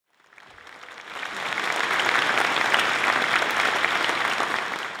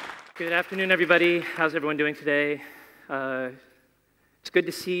Good afternoon, everybody. How's everyone doing today? It's good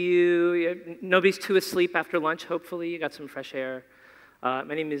to see you. Nobody's too asleep after lunch, hopefully. You got some fresh air.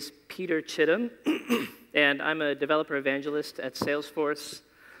 My name is Peter Chittum, and I'm a developer evangelist at Salesforce.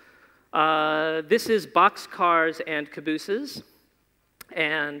 This is Boxcars and Cabooses.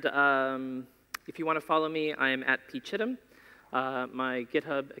 And if you want to follow me, I am at pchittum. My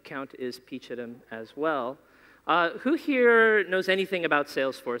GitHub account is pchittum as well. Who here knows anything about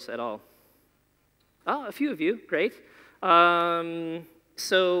Salesforce at all? Oh, a few of you, great. Have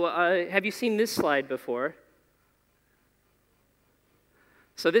you seen this slide before?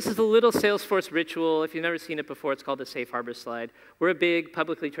 So this is a little Salesforce ritual. If you've never seen it before, it's called the Safe Harbor slide. We're a big,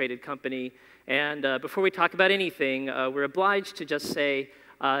 publicly traded company, and before we talk about anything, we're obliged to just say,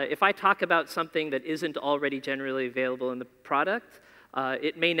 if I talk about something that isn't already generally available in the product,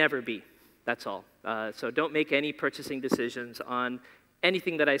 it may never be. That's all. So don't make any purchasing decisions on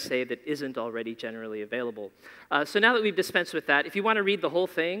anything that I say that isn't already generally available. So now that we've dispensed with that, if you want to read the whole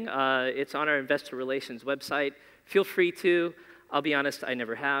thing, it's on our investor relations website. Feel free to. I'll be honest, I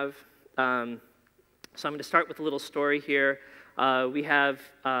never have. So I'm going to start with a little story here. We have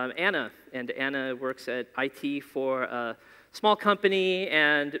Anna, and Anna works at IT for a small company,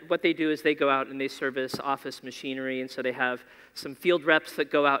 and what they do is they go out and they service office machinery, and so they have some field reps that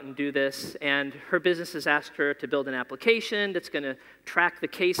go out and do this, and her business has asked her to build an application that's going to track the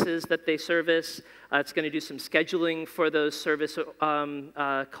cases that they service. It's going to do some scheduling for those service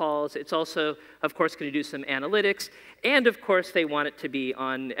calls. It's also, of course, going to do some analytics, and of course, they want it to be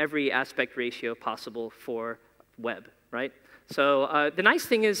on every aspect ratio possible for web, right? So the nice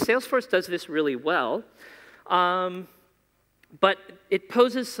thing is Salesforce does this really well. But it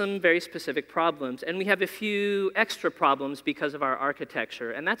poses some very specific problems, and we have a few extra problems because of our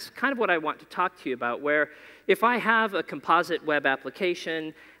architecture, and that's kind of what I want to talk to you about, where if I have a composite web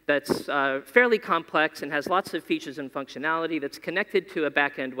application that's fairly complex and has lots of features and functionality that's connected to a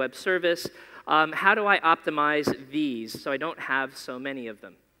backend web service, how do I optimize these so I don't have so many of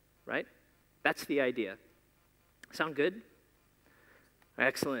them, right? That's the idea. Sound good?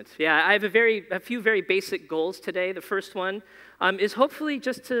 Excellent. Yeah, I have a few very basic goals today. The first one is hopefully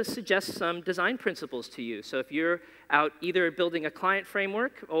just to suggest some design principles to you. So if you're out either building a client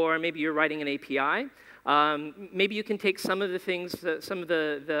framework or maybe you're writing an API, maybe you can take some of the things, some of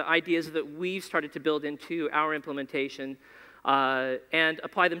the ideas that we've started to build into our implementation and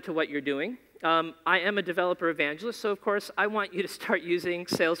apply them to what you're doing. I am a developer evangelist, so of course I want you to start using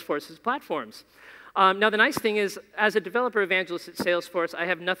Salesforce's platforms. Now, the nice thing is, as a developer evangelist at Salesforce, I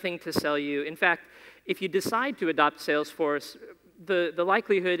have nothing to sell you. In fact, if you decide to adopt Salesforce, the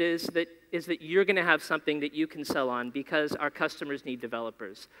likelihood is that you're going to have something that you can sell on because our customers need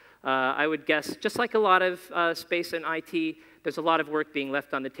developers. I would guess, just like a lot of space in IT, there's a lot of work being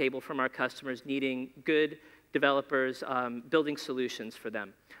left on the table from our customers needing good developers building solutions for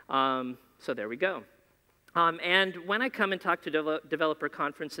them. So there we go. And when I come and talk to developer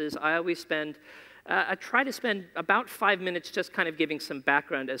conferences, I always I try to spend about 5 minutes just kind of giving some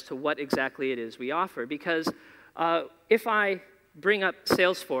background as to what exactly it is we offer. Because if I bring up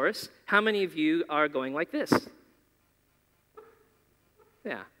Salesforce, how many of you are going like this?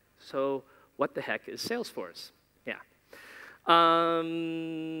 Yeah. So what the heck is Salesforce? Yeah.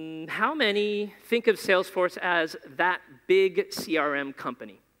 How many think of Salesforce as that big CRM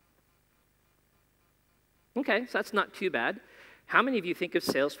company? Okay, so that's not too bad. How many of you think of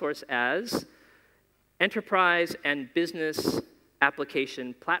Salesforce as enterprise and business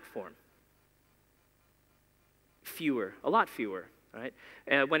application platform? Fewer, a lot fewer, right?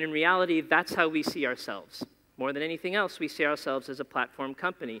 When in reality, that's how we see ourselves. More than anything else, we see ourselves as a platform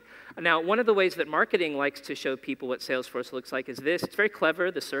company. Now, one of the ways that marketing likes to show people what Salesforce looks like is this. It's very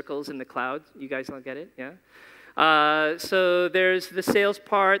clever, the circles in the cloud. You guys all get it? Yeah? So there's the sales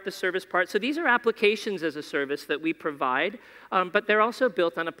part, the service part. So these are applications as a service that we provide, but they're also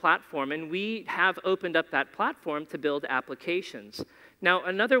built on a platform, and we have opened up that platform to build applications. Now,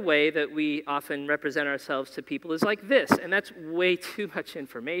 another way that we often represent ourselves to people is like this, and that's way too much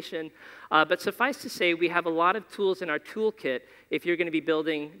information, but suffice to say, we have a lot of tools in our toolkit if you're going to be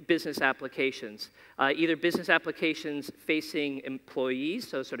building business applications, either business applications facing employees,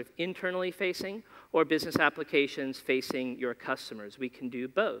 so sort of internally facing, or business applications facing your customers. We can do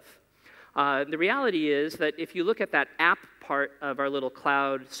both. The reality is that if you look at that app part of our little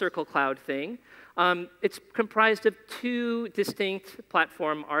cloud, circle cloud thing, it's comprised of two distinct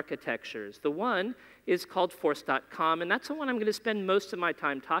platform architectures. The one is called Force.com, and that's the one I'm going to spend most of my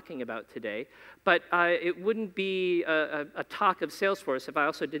time talking about today. But it wouldn't be a talk of Salesforce if I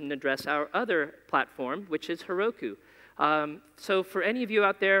also didn't address our other platform, which is Heroku. So for any of you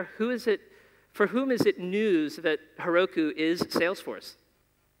out there, for whom is it news that Heroku is Salesforce?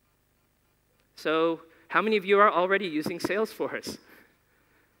 So how many of you are already using Salesforce?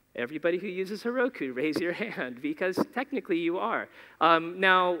 Everybody who uses Heroku, raise your hand, because technically you are.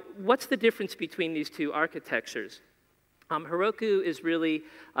 Now, what's the difference between these two architectures? Heroku is really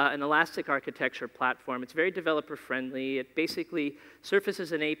an elastic architecture platform. It's very developer-friendly. It basically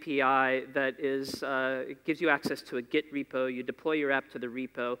surfaces an API that it gives you access to a Git repo. You deploy your app to the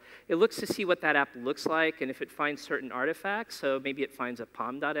repo. It looks to see what that app looks like, and if it finds certain artifacts, so maybe it finds a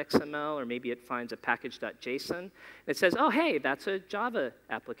pom.xml, or maybe it finds a package.json, it says, oh, hey, that's a Java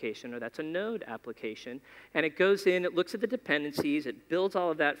application, or that's a Node application. And it goes in, it looks at the dependencies, it builds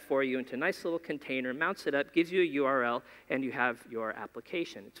all of that for you into a nice little container, mounts it up, gives you a URL, and you have your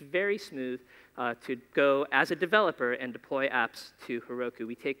application. It's very smooth to go as a developer and deploy apps to Heroku.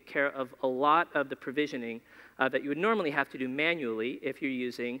 We take care of a lot of the provisioning that you would normally have to do manually if you're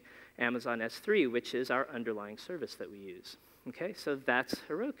using Amazon S3, which is our underlying service that we use. Okay, so that's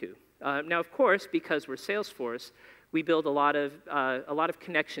Heroku. Now, of course, because we're Salesforce, we build a lot of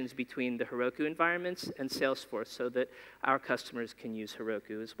connections between the Heroku environments and Salesforce so that our customers can use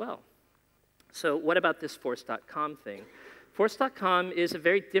Heroku as well. So what about this Force.com thing? Force.com is a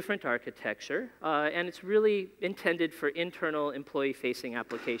very different architecture, and it's really intended for internal employee-facing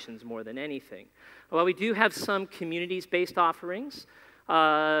applications more than anything. While we do have some communities-based offerings,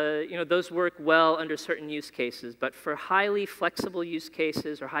 those work well under certain use cases, but for highly flexible use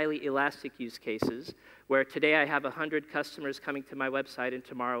cases or highly elastic use cases, where today I have 100 customers coming to my website and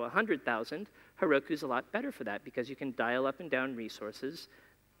tomorrow 100,000, Heroku's a lot better for that because you can dial up and down resources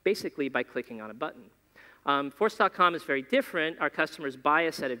basically by clicking on a button. Force.com is very different. Our customers buy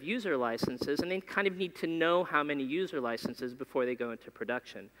a set of user licenses, and they kind of need to know how many user licenses before they go into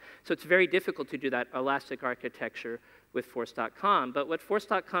production. So it's very difficult to do that elastic architecture with Force.com. But what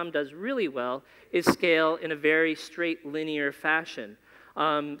Force.com does really well is scale in a very straight, linear fashion.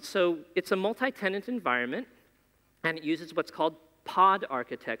 So it's a multi-tenant environment, and it uses what's called pod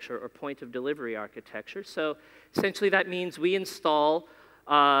architecture or point of delivery architecture. So essentially that means we install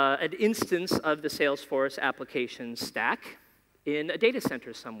an instance of the Salesforce application stack in a data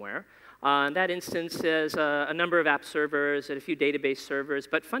center somewhere. And that instance has a number of app servers and a few database servers,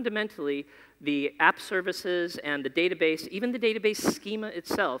 but fundamentally, the app services and the database, even the database schema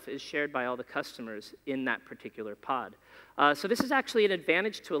itself, is shared by all the customers in that particular pod. So this is actually an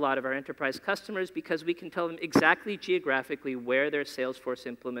advantage to a lot of our enterprise customers because we can tell them exactly geographically where their Salesforce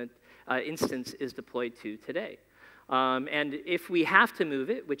instance is deployed to today. And if we have to move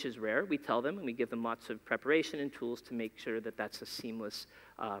it, which is rare, we tell them and we give them lots of preparation and tools to make sure that that's a seamless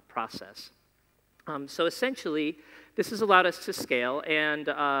process. So essentially, this has allowed us to scale, and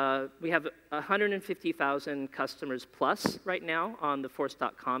we have 150,000 customers plus right now on the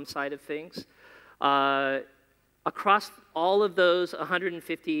Force.com side of things. Across all of those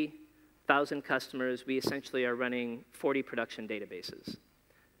 150,000 customers, we essentially are running 40 production databases.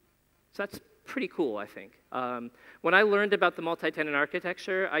 So that's pretty cool, I think. When I learned about the multi-tenant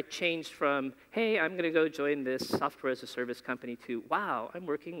architecture, I changed from, hey, I'm going to go join this software as a service company to, wow, I'm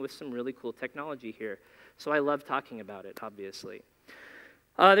working with some really cool technology here. So I love talking about it, obviously.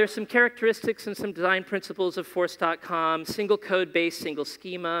 There's some characteristics and some design principles of Force.com, single code base, single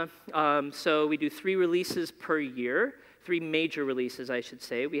schema. So we do 3 releases per year, 3 major releases, I should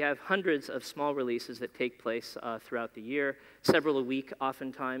say. We have hundreds of small releases that take place throughout the year, several a week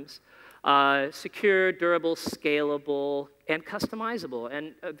oftentimes. Secure, durable, scalable, and customizable.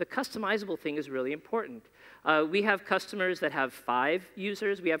 And the customizable thing is really important. We have customers that have 5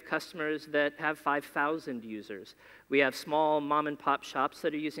 users. We have customers that have 5,000 users. We have small mom-and-pop shops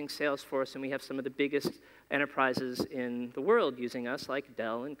that are using Salesforce, and we have some of the biggest enterprises in the world using us, like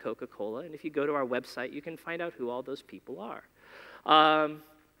Dell and Coca-Cola. And if you go to our website, you can find out who all those people are.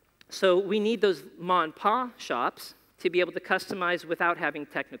 So we need those mom-and-pop shops to be able to customize without having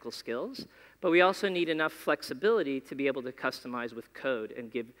technical skills, but we also need enough flexibility to be able to customize with code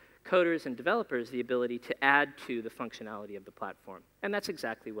and give coders and developers the ability to add to the functionality of the platform. And that's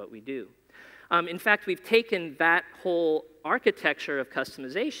exactly what we do. In fact, we've taken that whole architecture of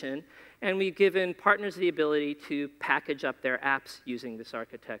customization and we've given partners the ability to package up their apps using this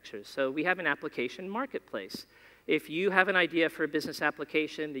architecture. So we have an application marketplace. If you have an idea for a business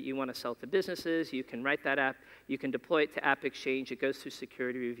application that you want to sell to businesses, you can write that app, you can deploy it to AppExchange, it goes through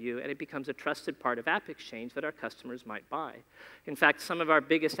security review, and it becomes a trusted part of AppExchange that our customers might buy. In fact, some of our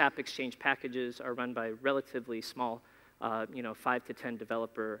biggest AppExchange packages are run by relatively small, 5 to 10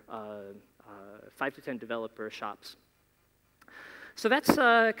 developer shops. So that's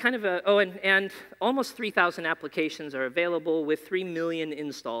kind of a, oh, and almost 3,000 applications are available with 3 million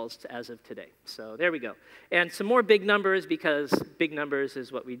installs as of today. So there we go. And some more big numbers, because big numbers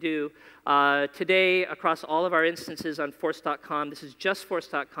is what we do. Today, across all of our instances on Force.com, this is just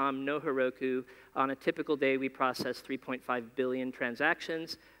Force.com, no Heroku. On a typical day, we process 3.5 billion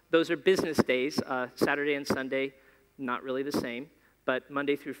transactions. Those are business days, Saturday and Sunday, not really the same. But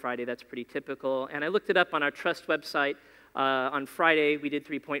Monday through Friday, that's pretty typical. And I looked it up on our Trust website. On Friday, we did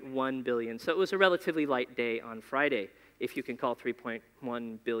 3.1 billion. So it was a relatively light day on Friday, if you can call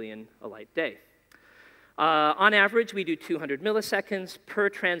 3.1 billion a light day. On average, we do 200 milliseconds per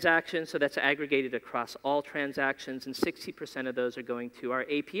transaction, so that's aggregated across all transactions, and 60% of those are going to our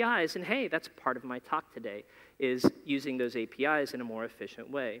APIs. And hey, that's part of my talk today, is using those APIs in a more efficient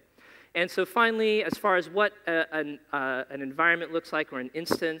way. And so finally, as far as what an environment looks like, or an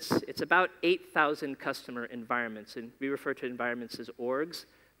instance, it's about 8,000 customer environments. And we refer to environments as orgs,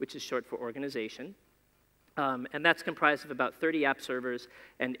 which is short for organization. And that's comprised of about 30 app servers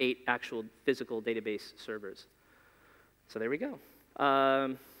and 8 actual physical database servers. So there we go.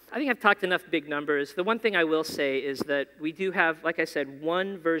 I think I've talked enough big numbers. The one thing I will say is that we do have, like I said,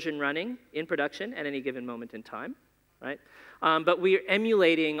 one version running in production at any given moment in time, right? But we're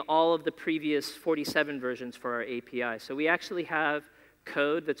emulating all of the previous 47 versions for our API. So we actually have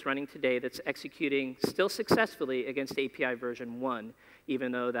code that's running today that's executing still successfully against API version 1,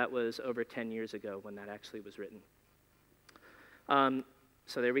 even though that was over 10 years ago when that actually was written.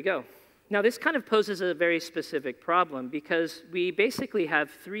 So there we go. Now, this kind of poses a very specific problem, because we basically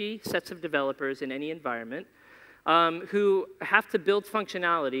have 3 sets of developers in any environment who have to build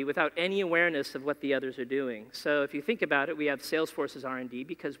functionality without any awareness of what the others are doing. So if you think about it, we have Salesforce's R&D,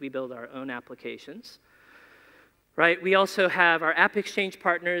 because we build our own applications. Right? We also have our App Exchange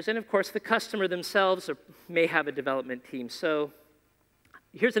partners, and of course, the customer themselves may have a development team. So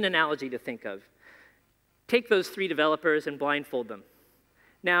here's an analogy to think of. Take those 3 developers and blindfold them.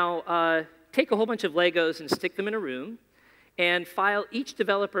 Now, take a whole bunch of Legos and stick them in a room, and file each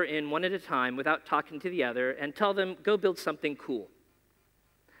developer in one at a time without talking to the other, and tell them, go build something cool.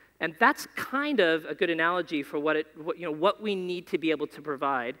 And that's kind of a good analogy for what we need to be able to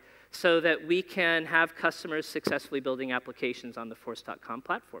provide so that we can have customers successfully building applications on the Force.com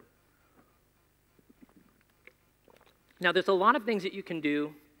platform. Now, there's a lot of things that you can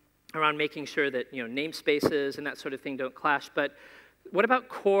do around making sure that namespaces and that sort of thing don't clash, but what about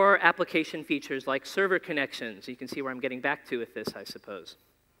core application features like server connections? You can see where I'm getting back to with this, I suppose.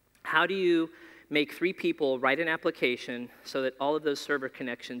 How do you make 3 people write an application so that all of those server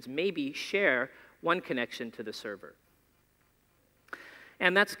connections maybe share one connection to the server?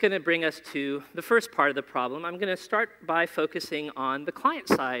 And that's going to bring us to the first part of the problem. I'm going to start by focusing on the client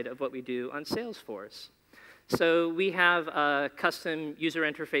side of what we do on Salesforce. So we have a custom user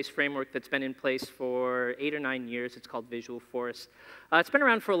interface framework that's been in place for 8 or 9 years. It's called Visualforce. It's been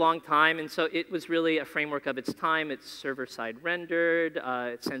around for a long time, and so it was really a framework of its time. It's server-side rendered.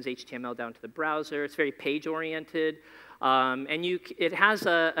 It sends HTML down to the browser. It's very page-oriented. And it has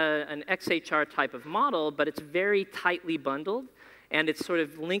an XHR type of model, but it's very tightly bundled, and it's sort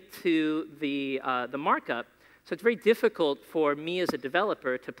of linked to the markup. So it's very difficult for me as a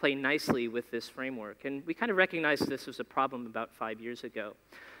developer to play nicely with this framework. And we kind of recognized this was a problem about 5 years ago.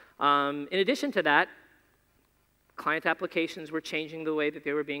 In addition to that, client applications were changing the way that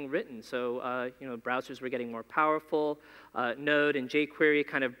they were being written. So browsers were getting more powerful. Node and jQuery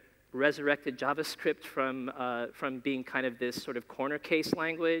kind of resurrected JavaScript from being kind of this sort of corner case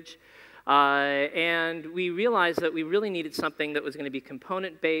language. And we realized that we really needed something that was going to be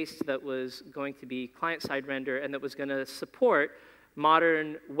component-based, that was going to be client-side render, and that was going to support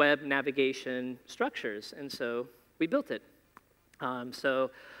modern web navigation structures. And so we built it.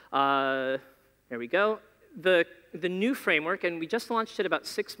 There we go. The new framework, and we just launched it about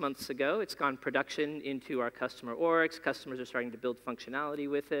 6 months ago. It's gone production into our customer orgs. Customers are starting to build functionality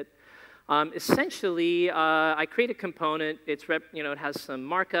with it. Essentially, I create a component. It has some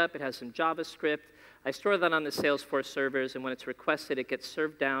markup. It has some JavaScript. I store that on the Salesforce servers, and when it's requested, it gets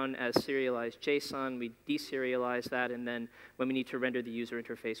served down as serialized JSON. We deserialize that, and then when we need to render the user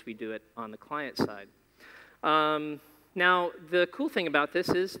interface, we do it on the client side. Now, the cool thing about this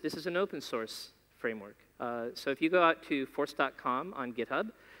is an open source framework. So if you go out to force.com on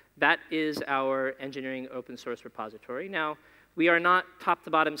GitHub, that is our engineering open source repository. Now, we are not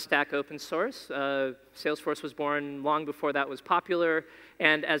top-to-bottom stack open source. Salesforce was born long before that was popular,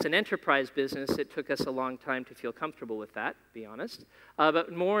 and as an enterprise business, it took us a long time to feel comfortable with that, to be honest.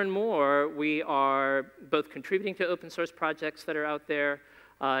 But more and more, we are both contributing to open source projects that are out there,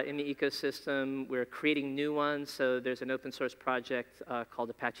 in the ecosystem. We're creating new ones. So there's an open source project called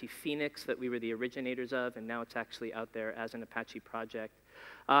Apache Phoenix that we were the originators of, and now it's actually out there as an Apache project.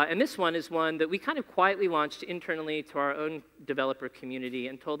 And this one is one that we kind of quietly launched internally to our own developer community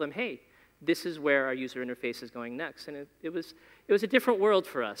and told them, hey, this is where our user interface is going next. And it was a different world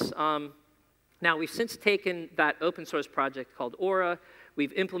for us. Now, we've since taken that open source project called Aura.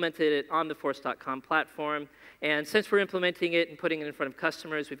 We've implemented it on the Force.com platform. And since we're implementing it and putting it in front of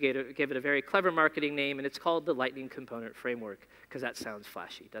customers, we've gave it a very clever marketing name, and it's called the Lightning Component Framework, because that sounds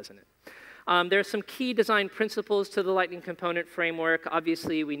flashy, doesn't it? There are some key design principles to the Lightning Component Framework.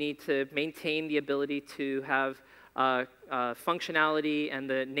 Obviously, we need to maintain the ability to have functionality and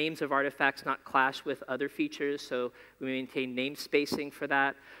the names of artifacts not clash with other features, so we maintain name spacing for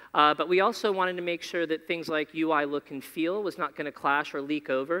that. But we also wanted to make sure that things like UI look and feel was not going to clash or leak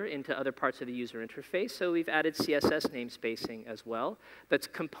over into other parts of the user interface, so we've added CSS name spacing as well. That's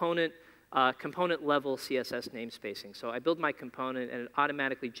component level CSS namespacing. So I build my component, and it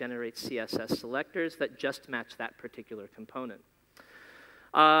automatically generates CSS selectors that just match that particular component.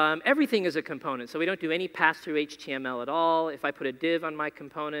 Everything is a component, so we don't do any pass-through HTML at all. If I put a div on my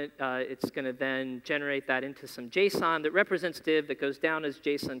component, it's going to then generate that into some JSON that represents div that goes down as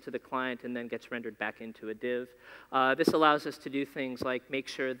JSON to the client and then gets rendered back into a div. This allows us to do things like make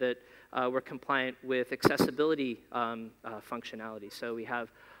sure that we're compliant with accessibility functionality. So we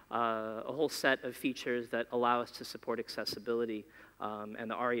have a whole set of features that allow us to support accessibility and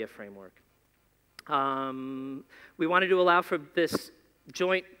the ARIA framework. We wanted to allow for this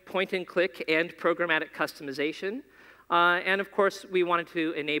joint point-and-click and programmatic customization. And of course, we wanted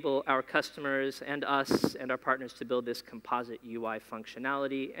to enable our customers and us and our partners to build this composite UI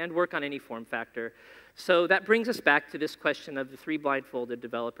functionality and work on any form factor. So that brings us back to this question of the 3 blindfolded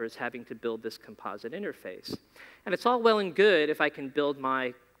developers having to build this composite interface. And it's all well and good if I can build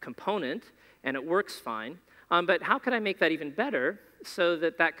my component and it works fine. But how could I make that even better so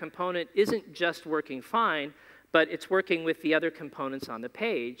that that component isn't just working fine, but it's working with the other components on the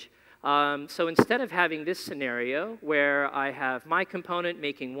page? So instead of having this scenario where I have my component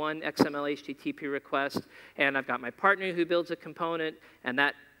making one XML HTTP request, and I've got my partner who builds a component, and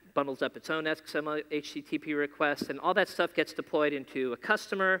that bundles up its own XML HTTP request, and all that stuff gets deployed into a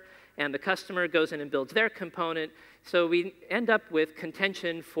customer, and the customer goes in and builds their component. So we end up with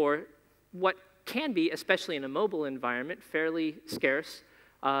contention for what can be, especially in a mobile environment, fairly scarce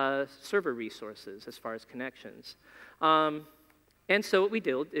server resources as far as connections. And so what we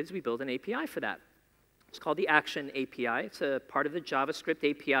do is we build an API for that. It's called the Action API. It's a part of the JavaScript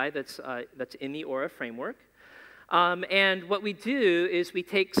API that's in the Aura framework. And what we do is we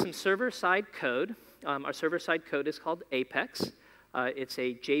take some server-side code. Our server-side code is called Apex. It's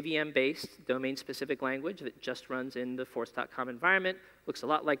a JVM-based domain-specific language that just runs in the Force.com environment. Looks a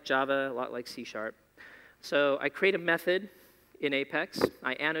lot like Java, a lot like C#. So I create a method in Apex.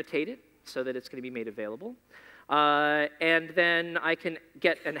 I annotate it so that it's going to be made available. And then I can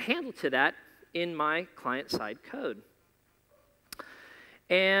get a handle to that in my client-side code.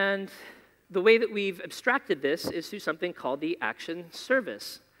 And the way that we've abstracted this is through something called the action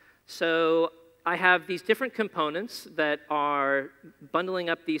service. So I have these different components that are bundling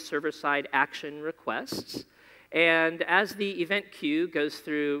up these server-side action requests. And as the event queue goes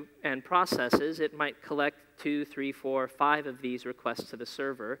through and processes, it might collect 2, 3, 4, 5 of these requests to the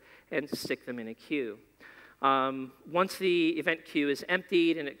server and stick them in a queue. Once the event queue is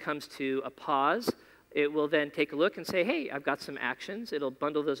emptied and it comes to a pause, it will then take a look and say, hey, I've got some actions. It'll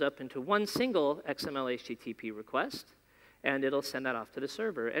bundle those up into one single XML HTTP request, and it'll send that off to the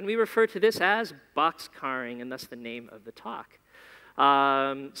server. And we refer to this as boxcarring, and that's the name of the talk.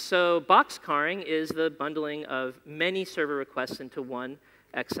 So boxcarring is the bundling of many server requests into one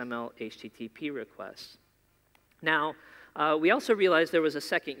XML HTTP request. Now, we also realized there was a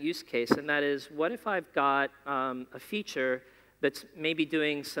second use case, and that is, what if I've got a feature that's maybe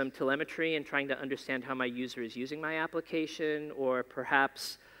doing some telemetry and trying to understand how my user is using my application, or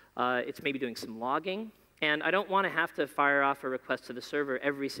perhaps it's maybe doing some logging, and I don't want to have to fire off a request to the server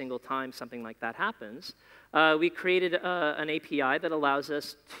every single time something like that happens. We created an API that allows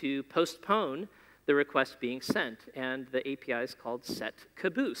us to postpone the request being sent, and the API is called set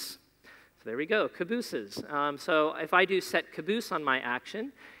caboose. So there we go, cabooses. So if I do set caboose on my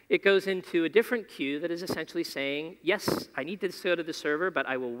action, it goes into a different queue that is essentially saying, yes, I need to go to the server, but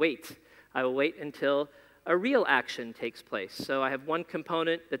I will wait. I will wait until a real action takes place. So I have one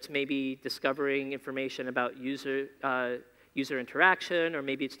component that's maybe discovering information about user interaction, or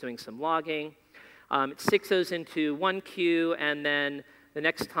maybe it's doing some logging. It sticks those into one queue, and then the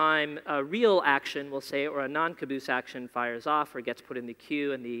next time a real action, we'll say, or a non-caboose action fires off or gets put in the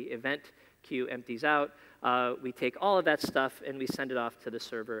queue and the event queue empties out, we take all of that stuff and we send it off to the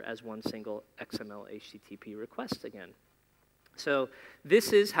server as one single XML HTTP request again. So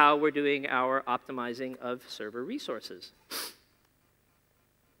this is how we're doing our optimizing of server resources.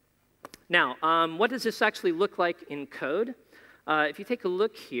 Now, what does this actually look like in code? If you take a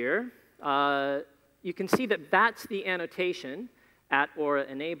look here, you can see that that's the annotation at or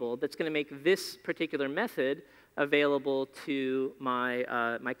enabled that's going to make this particular method available to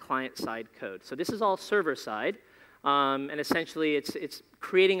my, my client-side code. So this is all server-side, and essentially it's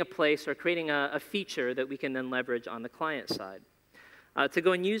creating a place or creating a feature that we can then leverage on the client side. To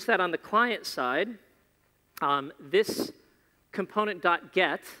go and use that on the client side, this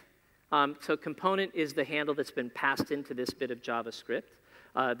component.get, so component is the handle that's been passed into this bit of JavaScript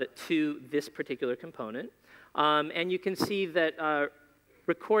to this particular component. And you can see that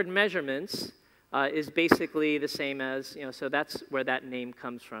record measurements is basically the same as, so that's where that name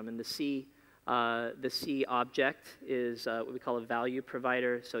comes from. And the C object is what we call a value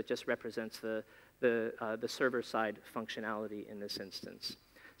provider, so it just represents the server-side functionality in this instance.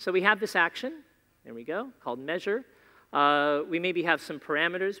 So we have this action, there we go, called measure. We maybe have some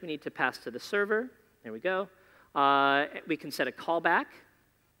parameters we need to pass to the server, there we go. We can set a callback.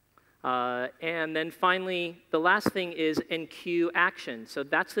 And then finally, the last thing is enqueue action. So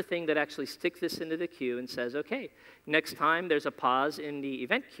that's the thing that actually sticks this into the queue and says, OK, next time there's a pause in the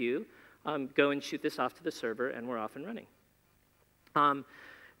event queue, go and shoot this off to the server, and we're off and running.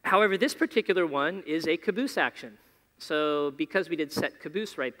 However, this particular one is a caboose action. So because we did set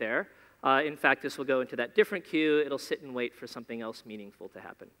caboose right there, in fact, this will go into that different queue. It'll sit and wait for something else meaningful to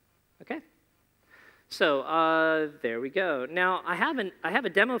happen. OK? So there we go. Now, I have a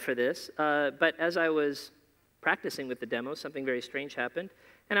demo for this, but as I was practicing with the demo, something very strange happened,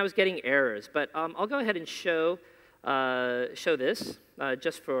 and I was getting errors. But I'll go ahead and show this,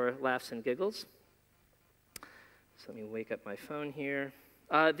 just for laughs and giggles. So let me wake up my phone here.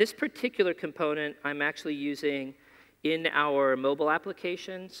 This particular component I'm actually using in our mobile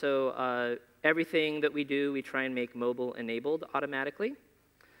application. So everything that we do, we try and make mobile enabled automatically.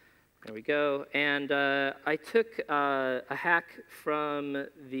 There we go. And I took a hack from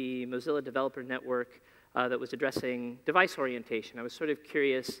the Mozilla Developer Network that was addressing device orientation. I was sort of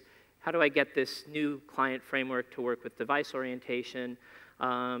curious, how do I get this new client framework to work with device orientation?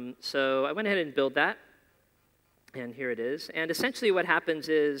 So I went ahead and built that. And here it is. And essentially what happens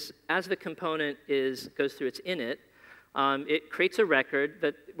is, as the component goes through its init, it creates a record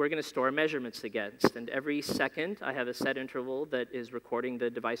that we're going to store measurements against. And every second, I have a set interval that is recording the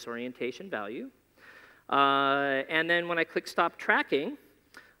device orientation value. And then when I click Stop Tracking,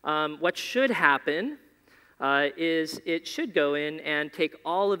 what should happen is it should go in and take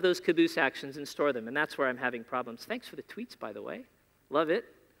all of those caboose actions and store them. And that's where I'm having problems. Thanks for the tweets, by the way. Love it.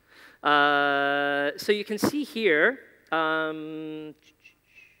 So you can see here, there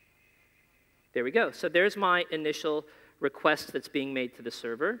we go. So there's my initial request that's being made to the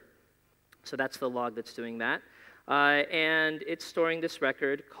server. So that's the log that's doing that. And it's storing this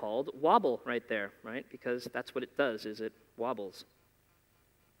record called wobble right there, right? Because that's what it does, is it wobbles.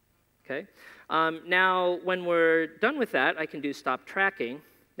 Okay. Now, when we're done with that, I can do stop tracking.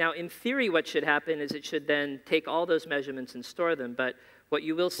 Now, in theory, what should happen is it should then take all those measurements and store them. But what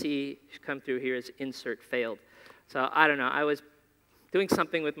you will see come through here is insert failed. So I don't know. I was doing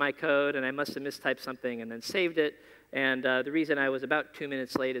something with my code, and I must have mistyped something and then saved it. And the reason I was about 2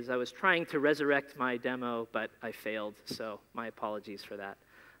 minutes late is I was trying to resurrect my demo, but I failed. So my apologies for that.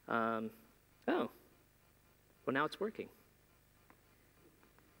 Oh, well, now it's working.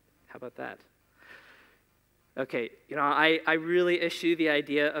 How about that? Okay, I really eschew the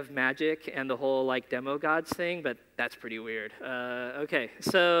idea of magic and the whole like demo gods thing, but that's pretty weird. Okay,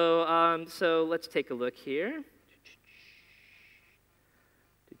 so let's take a look here.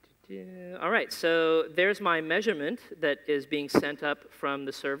 All right, so there's my measurement that is being sent up from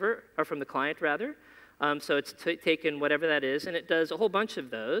the server, or from the client rather. So it's taken whatever that is, and it does a whole bunch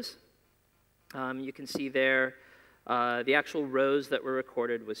of those. You can see there the actual rows that were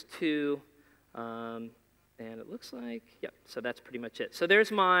recorded was 2. And it looks like, yep, so that's pretty much it. So there's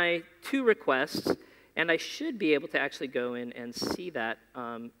my 2 requests, and I should be able to actually go in and see that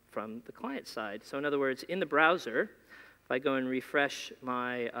from the client side. So in other words, in the browser, if I go and refresh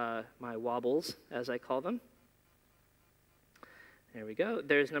my, my wobbles, as I call them, there we go.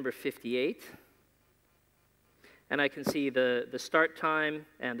 There's number 58. And I can see the start time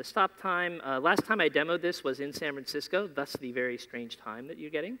and the stop time. Last time I demoed this was in San Francisco, thus the very strange time that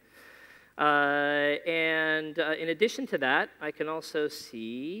you're getting. In addition to that, I can also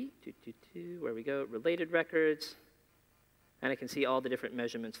see, where we go, related records, and I can see all the different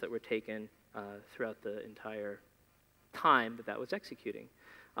measurements that were taken throughout the entire time that that was executing.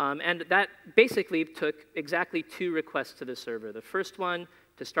 And that basically took exactly 2 requests to the server. The first one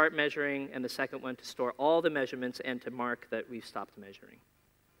to start measuring, and the second one to store all the measurements and to mark that we've stopped measuring.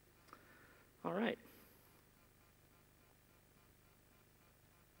 All right.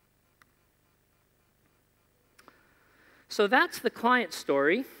 So that's the client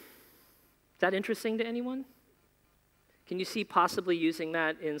story. Is that interesting to anyone? Can you see possibly using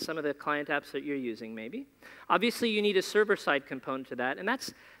that in some of the client apps that you're using, maybe? Obviously, you need a server-side component to that, and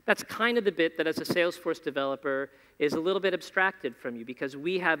that's kind of the bit that, as a Salesforce developer, is a little bit abstracted from you, because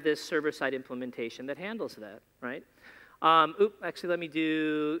we have this server-side implementation that handles that, right? Actually, let me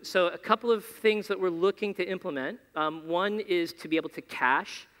do, so a couple of things that we're looking to implement. One is to be able to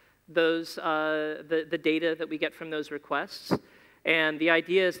cache those, the data that we get from those requests. And the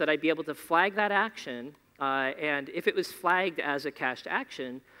idea is that I'd be able to flag that action, and if it was flagged as a cached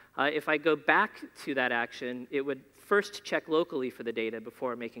action, if I go back to that action, it would first check locally for the data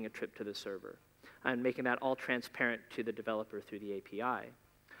before making a trip to the server, and making that all transparent to the developer through the API.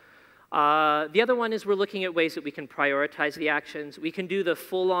 The other one is we're looking at ways that we can prioritize the actions. We can do the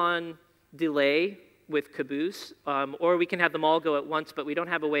full-on delay with Caboose, or we can have them all go at once, but we don't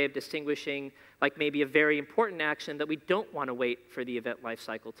have a way of distinguishing, like maybe a very important action that we don't want to wait for the event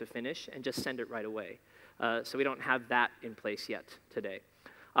lifecycle to finish and just send it right away. So we don't have that in place yet today.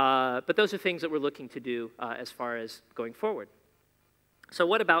 But those are things that we're looking to do as far as going forward. So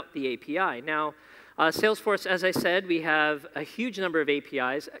what about the API? Now, Salesforce, as I said, we have a huge number of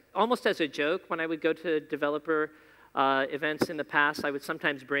APIs. Almost as a joke, when I would go to developer events in the past, I would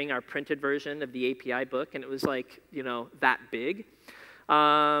sometimes bring our printed version of the API book, and it was like, you know, that big.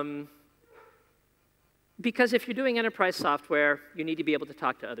 Because if you're doing enterprise software, you need to be able to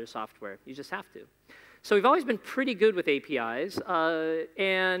talk to other software. You just have to. So we've always been pretty good with APIs,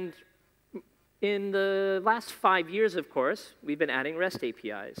 and in the last 5 years, of course, we've been adding REST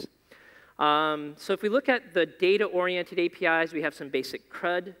APIs. So if we look at the data-oriented APIs, we have some basic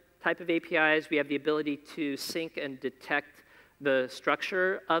CRUD type of APIs. We have the ability to sync and detect the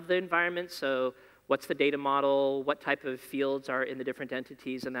structure of the environment. So what's the data model, what type of fields are in the different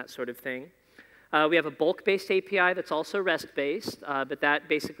entities, and that sort of thing. We have a bulk-based API that's also REST-based, but that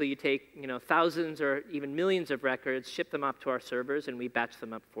basically you take, you know, thousands or even millions of records, ship them up to our servers, and we batch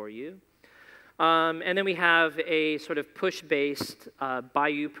them up for you. And then we have a sort of push-based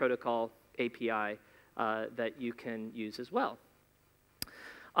Bayou protocol API that you can use as well.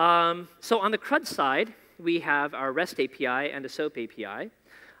 So on the CRUD side, we have our REST API and a SOAP API.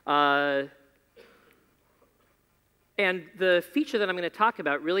 And the feature that I'm going to talk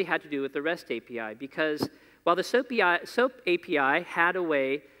about really had to do with the REST API, because while the SOAP API had a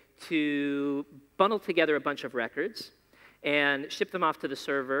way to bundle together a bunch of records and ship them off to the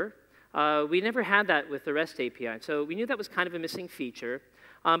server, we never had that with the REST API. So we knew that was kind of a missing feature.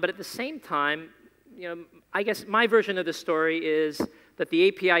 But at the same time, you know, I guess my version of the story is that the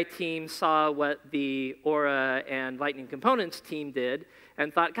API team saw what the Aura and Lightning Components team did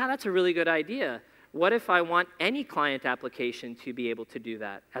and thought, God, that's a really good idea. What if I want any client application to be able to do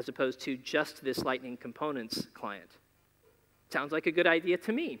that, as opposed to just this Lightning Components client? Sounds like a good idea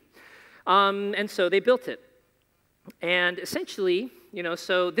to me. And so they built it. And essentially, you know,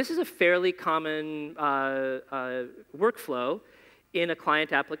 so this is a fairly common workflow in a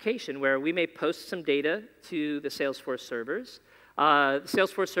client application where we may post some data to the Salesforce servers. The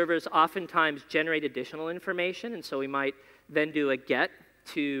Salesforce servers oftentimes generate additional information, and so we might then do a get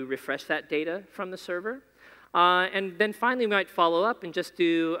to refresh that data from the server. And then finally, we might follow up and just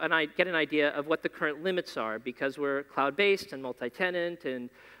do get an idea of what the current limits are, because we're cloud-based and multi-tenant, and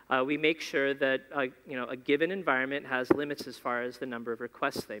we make sure that you know, a given environment has limits as far as the number of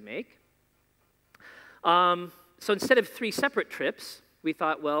requests they make. So instead of 3 separate trips, we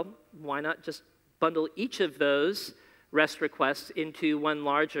thought, well, why not just bundle each of those REST requests into one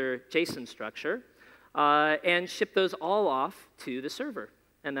larger JSON structure and ship those all off to the server.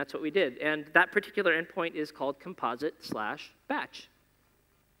 And that's what we did. And that particular endpoint is called composite/batch.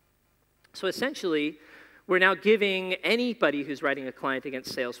 So essentially, we're now giving anybody who's writing a client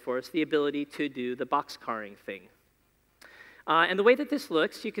against Salesforce the ability to do the boxcarring thing. And the way that this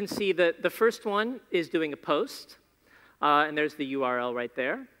looks, you can see that the first one is doing a post, and there's the URL right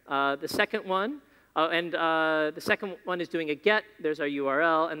there. The second one is doing a get. There's our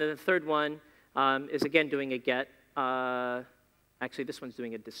URL, and then the third one is again doing a get. Actually, this one's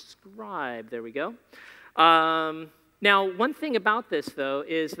doing a describe. There we go. Now, one thing about this, though,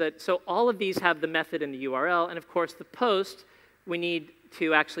 is that so all of these have the method and the URL, and of course, the post, we need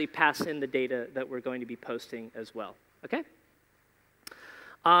to actually pass in the data that we're going to be posting as well, okay?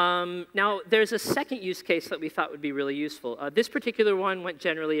 Now, there's a second use case that we thought would be really useful. This particular one went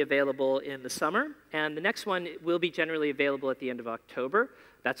generally available in the summer, and the next one will be generally available at the end of October.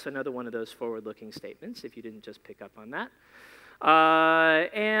 That's another one of those forward-looking statements, if you didn't just pick up on that.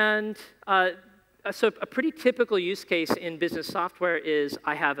 So a pretty typical use case in business software is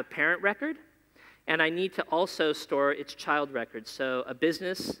I have a parent record, and I need to also store its child record. So a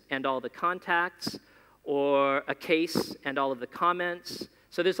business and all the contacts, or a case and all of the comments.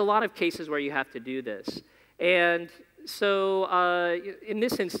 So there's a lot of cases where you have to do this. And so in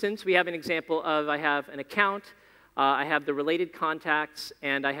this instance, we have an example of I have an account, I have the related contacts,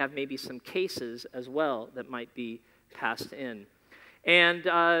 and I have maybe some cases as well that might be passed in. And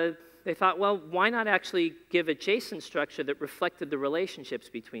they thought, well, why not actually give a JSON structure that reflected the relationships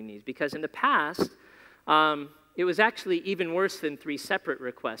between these? Because in the past, it was actually even worse than 3 separate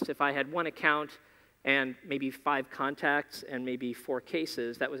requests. If I had one account and maybe 5 contacts and maybe 4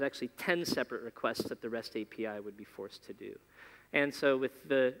 cases, that was actually 10 separate requests that the REST API would be forced to do. And so with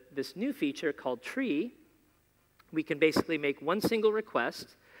this new feature called tree, we can basically make one single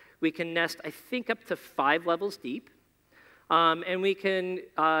request. We can nest, I think, up to 5 levels deep. And we can,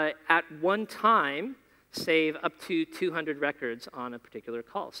 at one time, save up to 200 records on a particular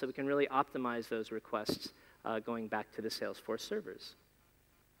call. So we can really optimize those requests going back to the Salesforce servers.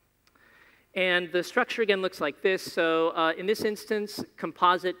 And the structure, again, looks like this. So in this instance,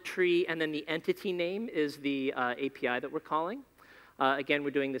 composite tree, and then the entity name is the API that we're calling. Again,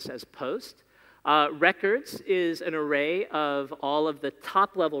 we're doing this as post. Records is an array of all of the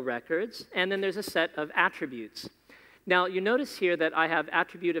top-level records, and then there's a set of attributes. Now, you notice here that I have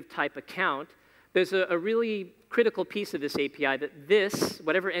attribute of type account. There's a really critical piece of this API that this,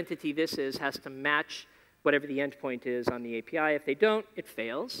 whatever entity this is, has to match whatever the endpoint is on the API. If they don't, it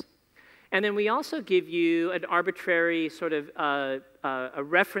fails. And then we also give you an arbitrary sort of a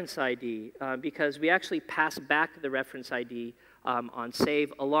reference ID because we actually pass back the reference ID on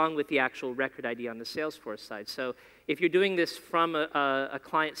save along with the actual record ID on the Salesforce side. So if you're doing this from a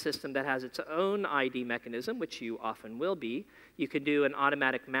client system that has its own ID mechanism, which you often will be, you can do an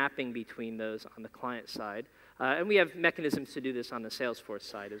automatic mapping between those on the client side. And we have mechanisms to do this on the Salesforce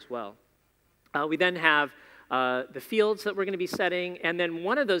side as well. We then have the fields that we're going to be setting, and then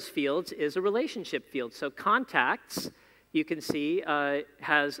one of those fields is a relationship field. So contacts, you can see,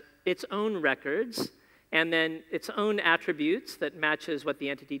 has its own records, and then its own attributes that matches what the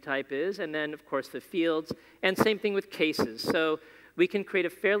entity type is, and then, of course, the fields, and same thing with cases. So we can create a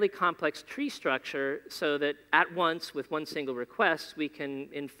fairly complex tree structure so that at once, with one single request, we can,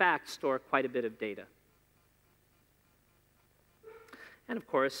 in fact, store quite a bit of data. And of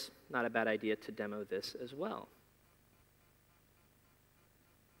course, not a bad idea to demo this as well.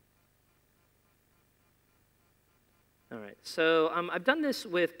 All right, so I've done this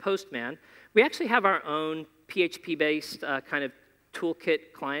with Postman. We actually have our own PHP-based kind of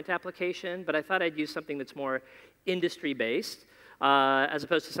toolkit client application, but I thought I'd use something that's more industry-based, as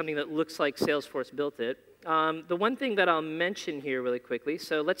opposed to something that looks like Salesforce built it. The one thing that I'll mention here really quickly,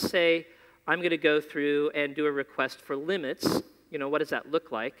 so let's say I'm going to go through and do a request for limits. You know, what does that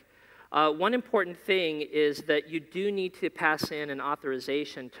look like? One important thing is that you do need to pass in an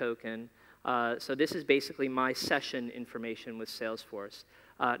authorization token. So this is basically my session information with Salesforce.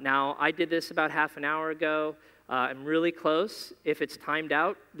 Now, I did this about half an hour ago. I'm really close. If it's timed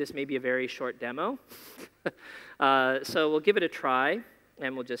out, this may be a very short demo. So we'll give it a try,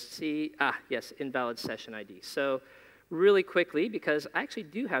 and we'll just see. Yes, invalid session ID. So really quickly, because I actually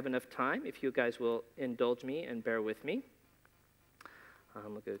do have enough time, if you guys will indulge me and bear with me.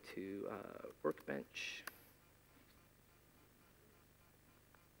 We'll go to Workbench.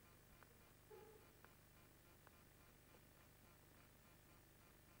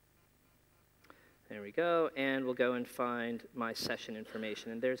 There we go, and we'll go and find my session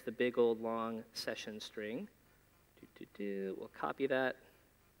information. And there's the big old long session string. We'll copy that,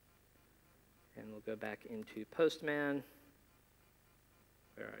 and we'll go back into Postman.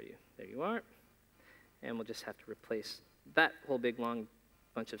 Where are you? There you are. And we'll just have to replace that whole big long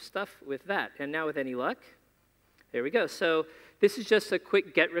bunch of stuff with that. And now with any luck, there we go. So this is just a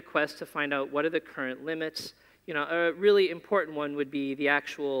quick GET request to find out what are the current limits. You know, a really important one would be the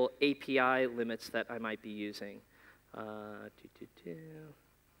actual API limits that I might be using. There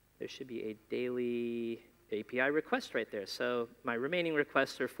should be a daily API request right there. So my remaining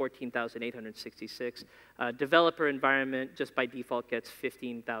requests are 14,866. Developer environment just by default gets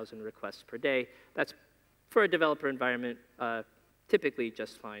 15,000 requests per day. That's For a developer environment, typically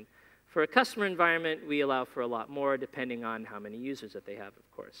just fine. For a customer environment, we allow for a lot more, depending on how many users that they have,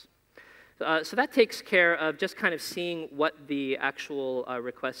 of course. So that takes care of just kind of seeing what the actual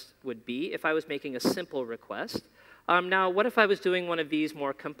request would be if I was making a simple request. Now, what if I was doing one of these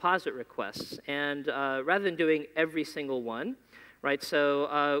more composite requests? And rather than doing every single one, right,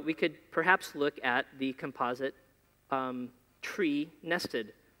 so we could perhaps look at the composite tree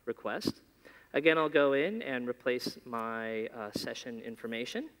nested request. Again, I'll go in and replace my session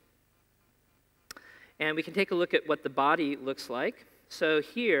information. And we can take a look at what the body looks like. So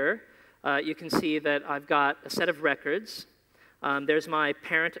here, you can see that I've got a set of records. There's my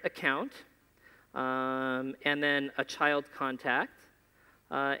parent account, and then a child contact.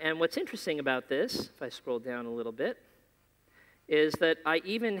 And what's interesting about this, if I scroll down a little bit, is that I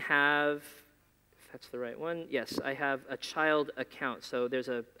even have, if that's the right one, yes, I have a child account. So there's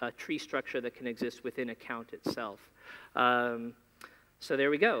a tree structure that can exist within account itself. So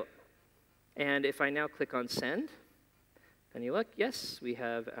there we go. And if I now click on send, and you look, yes, we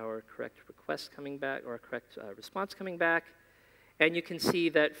have our correct request coming back, or correct response coming back. And you can see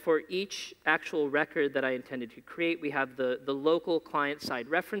that for each actual record that I intended to create, we have the local client-side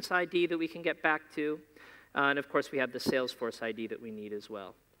reference ID that we can get back to. And of course, we have the Salesforce ID that we need as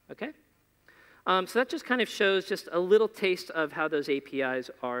well. Okay? So that just kind of shows just a little taste of how those APIs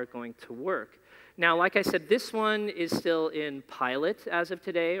are going to work. Now, like I said, this one is still in pilot as of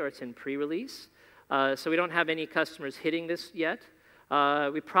today, or it's in pre-release. So we don't have any customers hitting this yet.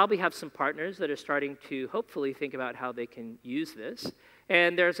 We probably have some partners that are starting to hopefully think about how they can use this.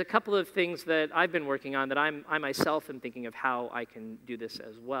 And there's a couple of things that I've been working on that I myself am thinking of how I can do this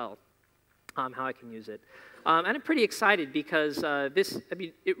as well, how I can use it. And I'm pretty excited because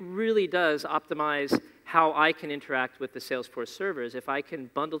it really does optimize how I can interact with the Salesforce servers. If I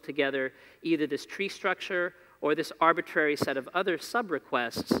can bundle together either this tree structure or this arbitrary set of other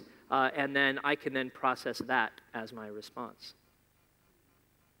sub-requests, and then I can then process that as my response.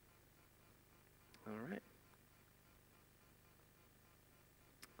 All right.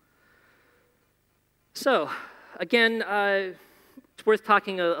 So, again, it's worth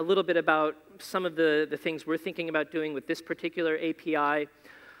talking a little bit about some of the things we're thinking about doing with this particular API.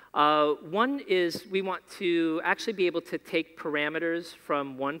 One is we want to actually be able to take parameters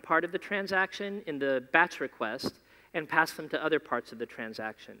from one part of the transaction in the batch request and pass them to other parts of the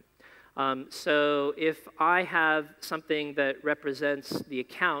transaction. So if I have something that represents the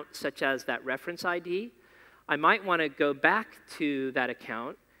account, such as that reference ID, I might want to go back to that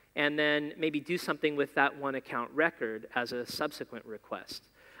account and then maybe do something with that one account record as a subsequent request.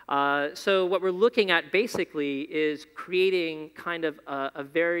 So what we're looking at basically is creating kind of a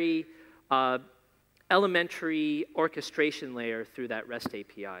very elementary orchestration layer through that REST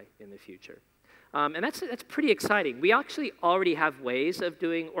API in the future. And that's pretty exciting. We actually already have ways of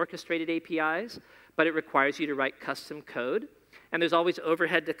doing orchestrated APIs, but it requires you to write custom code. And there's always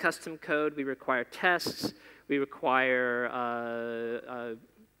overhead to custom code. We require tests. We require,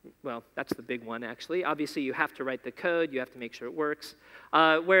 well, that's the big one, actually. Obviously, you have to write the code. You have to make sure it works.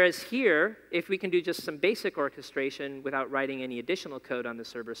 Whereas here, if we can do just some basic orchestration without writing any additional code on the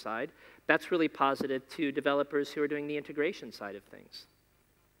server side, that's really positive to developers who are doing the integration side of things.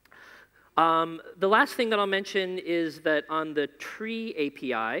 The last thing that I'll mention is that on the tree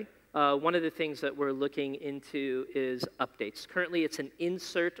API, one of the things that we're looking into is updates. Currently, it's an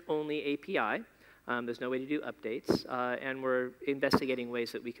insert-only API. There's no way to do updates, and we're investigating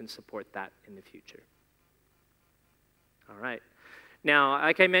ways that we can support that in the future. All right. Now,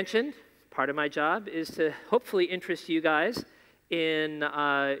 like I mentioned, part of my job is to hopefully interest you guys in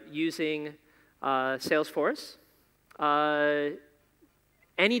using Salesforce.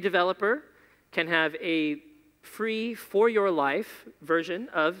 Any developer can have a free, for-your-life version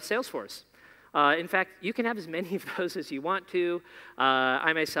of Salesforce. In fact, you can have as many of those as you want to.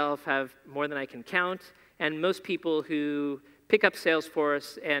 I myself have more than I can count. And most people who pick up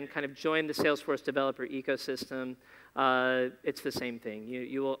Salesforce and kind of join the Salesforce developer ecosystem, it's the same thing.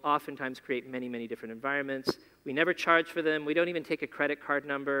 You will oftentimes create many, many different environments. We never charge for them. We don't even take a credit card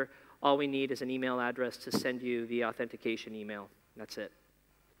number. All we need is an email address to send you the authentication email. That's it.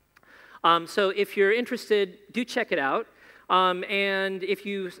 So if you're interested, do check it out. And if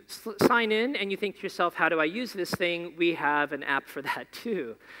you sign in and you think to yourself, how do I use this thing, we have an app for that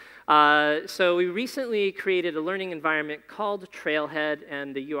too. So we recently created a learning environment called Trailhead,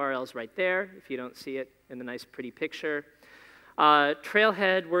 and the URL's right there, if you don't see it in the nice, pretty picture.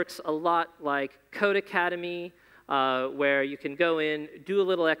 Trailhead works a lot like Code Academy. where you can go in, do a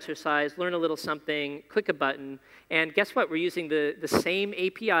little exercise, learn a little something, click a button, and guess what? We're using the same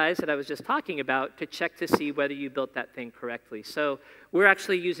APIs that I was just talking about to check to see whether you built that thing correctly. So we're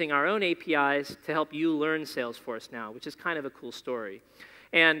actually using our own APIs to help you learn Salesforce now, which is kind of a cool story.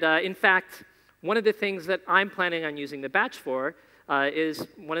 And in fact, one of the things that I'm planning on using the batch for is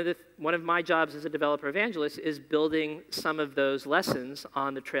one of my jobs as a developer evangelist is building some of those lessons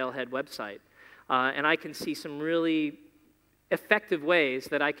on the Trailhead website. And I can see some really effective ways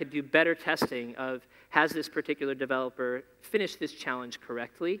that I could do better testing of has this particular developer finished this challenge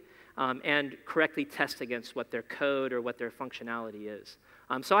correctly and correctly test against what their code or what their functionality is.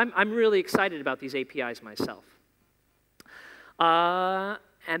 So I'm really excited about these APIs myself.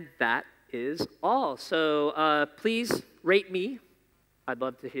 And that is all. So please rate me. I'd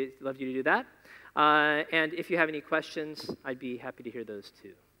love you to do that. And if you have any questions, I'd be happy to hear those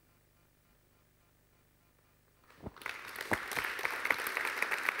too.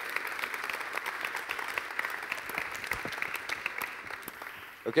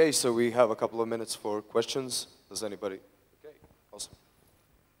 Okay, so we have a couple of minutes for questions. Does anybody? Okay, awesome.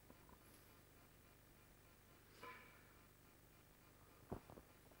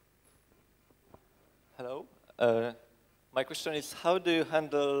 Hello. My question is, how do you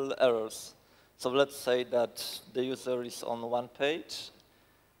handle errors? So let's say that the user is on one page,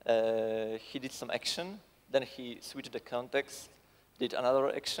 he did some action, then he switched the context, did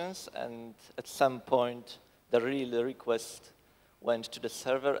another actions, and at some point the real request went to the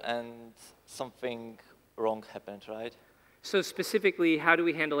server and something wrong happened, right? So specifically, how do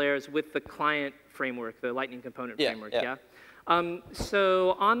we handle errors with the client framework, the Lightning Component framework, yeah?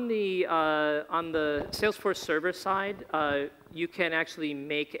 So on the Salesforce server side, you can actually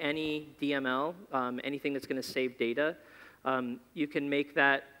make any DML, anything that's going to save data. You can make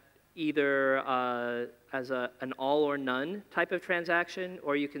that either as an all or none type of transaction,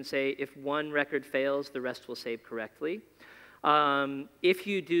 or you can say if one record fails, the rest will save correctly. If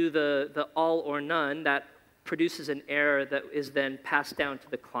you do the all or none, that produces an error that is then passed down to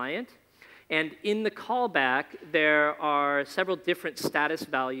the client. And in the callback, there are several different status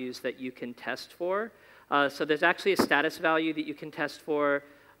values that you can test for. So there's actually a status value that you can test for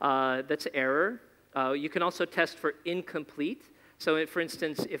that's error. You can also test for incomplete. So for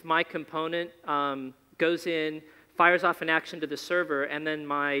instance, if my component goes in, fires off an action to the server, and then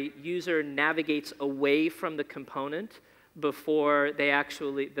my user navigates away from the component before they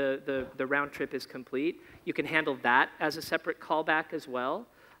actually, the round trip is complete, you can handle that as a separate callback as well.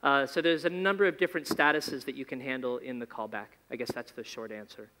 So there's a number of different statuses that you can handle in the callback. I guess that's the short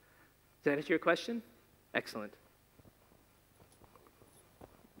answer. Does that answer your question? Excellent.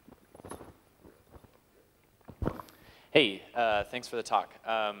 Hey, thanks for the talk.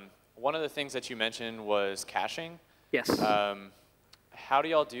 One of the things that you mentioned was caching. Yes. How do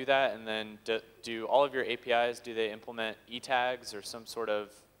y'all do that? And then do all of your APIs, do they implement e-tags or some sort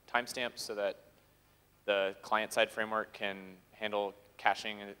of timestamps so that the client-side framework can handle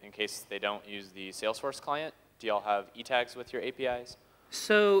caching in case they don't use the Salesforce client? Do y'all have e-tags with your APIs?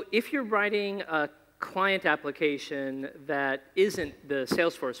 So if you're writing a client application that isn't the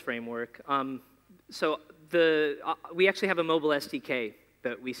Salesforce framework, we actually have a mobile SDK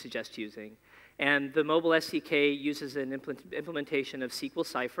that we suggest using. And the mobile SDK uses an implementation of SQL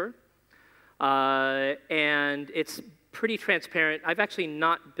Cipher. And it's pretty transparent. I've actually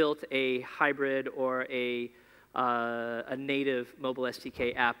not built a hybrid or a native mobile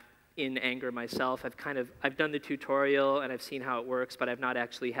SDK app in Anger myself. I've done the tutorial and I've seen how it works, but I've not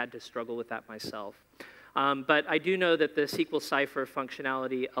actually had to struggle with that myself. But I do know that the SQL Cipher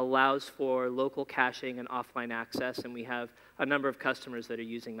functionality allows for local caching and offline access, and we have a number of customers that are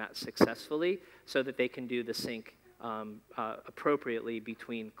using that successfully so that they can do the sync appropriately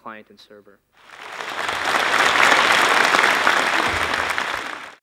between client and server.